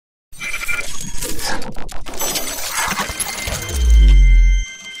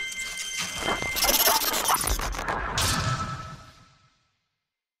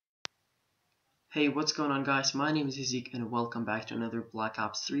Hey, what's going on guys? My name is Hazeeq and welcome back to another Black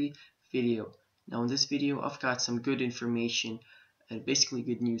Ops 3 video. Now in this video I've got some good information and basically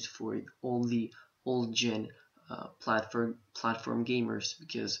good news for all the old gen platform gamers,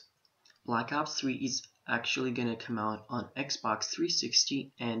 because Black Ops 3 is actually gonna come out on Xbox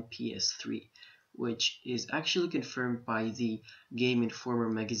 360 and PS3, which is actually confirmed by the Game Informer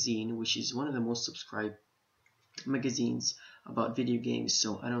magazine, which is one of the most subscribed magazines about video games,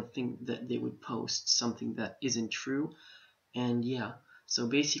 so I don't think that they would post something that isn't true. And yeah, so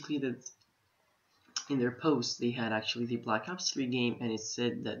basically that in their post they had actually the Black Ops 3 game, and it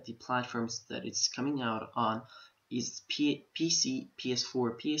said that the platforms that it's coming out on is PC,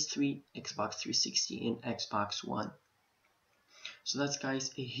 PS4, PS3, Xbox 360 and Xbox One. So that's,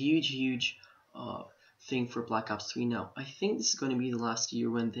 guys, a huge thing for Black Ops 3. Now I think this is going to be the last year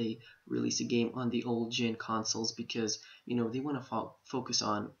when they release a game on the old gen consoles, because they want to focus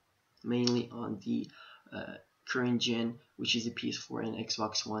on mainly on the current gen, which is the PS4 and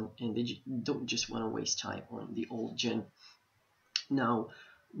Xbox One, and they don't just want to waste time on the old gen. Now,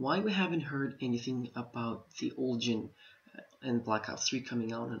 why we haven't heard anything about the old gen and Black Ops 3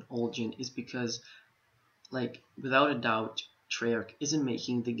 coming out on old gen is because, like, without a doubt, Treyarch isn't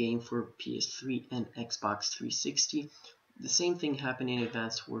making the game for PS3 and Xbox 360. The same thing happened in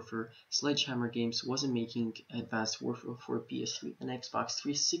Advanced Warfare. Sledgehammer Games wasn't making Advanced Warfare for PS3 and Xbox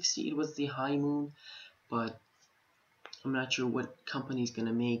 360. It was the High Moon, but I'm not sure what company is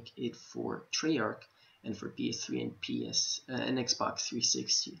gonna make it for Treyarch and for PS3 and Xbox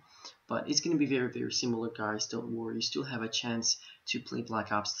 360. But it's gonna be very similar, guys. Don't worry, you still have a chance to play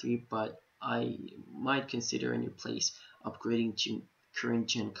Black Ops 3, but I might consider in your place upgrading to current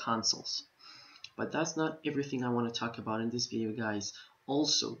gen consoles. But that's not everything I want to talk about in this video, guys.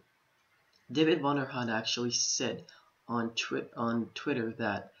 Also, David Vonderhand actually said on Twitter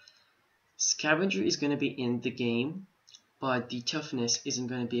that Scavenger is going to be in the game, but the Toughness isn't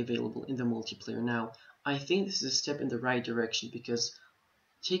going to be available in the multiplayer. Now, I think this is a step in the right direction, because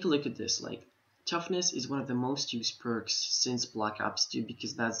take a look at this. Like, Toughness is one of the most used perks since Black Ops 2,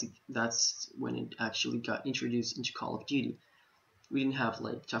 because that's when it actually got introduced into Call of Duty. We didn't have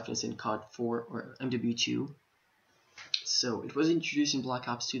like Toughness in COD 4 or MW2, so it was introduced in Black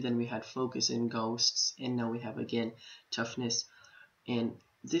Ops 2. Then we had Focus and Ghosts, and now we have again Toughness. And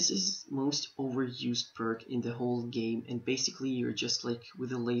this is most overused perk in the whole game, and basically you're just like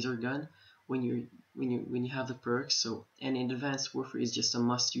with a laser gun when you have the perks. So, and in Advanced Warfare is just a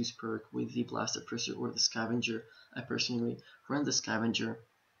must-use perk with the Blast Suppressor or the Scavenger. I personally run the Scavenger,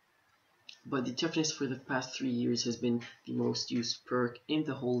 but the Toughness for the past 3 years has been the most used perk in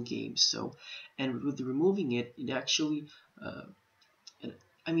the whole game. So, and with removing it, it actually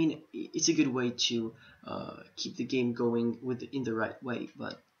I mean, it's a good way to keep the game going in the right way.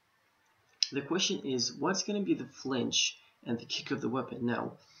 But the question is, what's going to be the flinch and the kick of the weapon?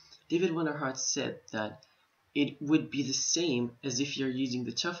 Now, David Wonderhart said that it would be the same as if you're using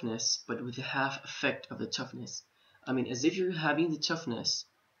the Toughness, but with the half effect of the Toughness. I mean, as if you're having the Toughness,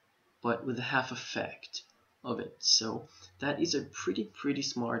 but with the half effect of it. So that is a pretty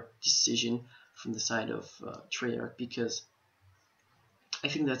smart decision from the side of Treyarch, because I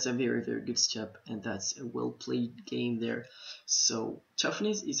think that's a very good step, and that's a well played game there. So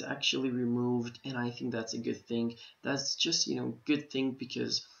Toughness is actually removed, and I think that's a good thing. That's just good thing,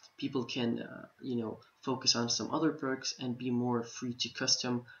 because people can focus on some other perks and be more free to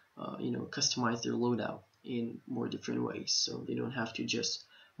customize their loadout in more different ways. So they don't have to just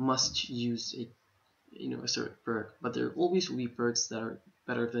must use a certain perk, but there always will be perks that are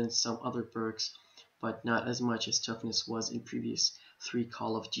better than some other perks, but not as much as Toughness was in previous 3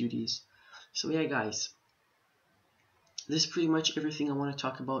 Call of Duties. So yeah, guys, this is pretty much everything I want to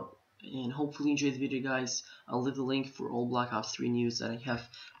talk about, and hopefully you enjoyed the video, guys. I'll leave the link for all Black Ops 3 news that I have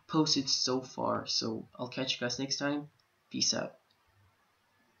posted so far. So I'll catch you guys next time. Peace out.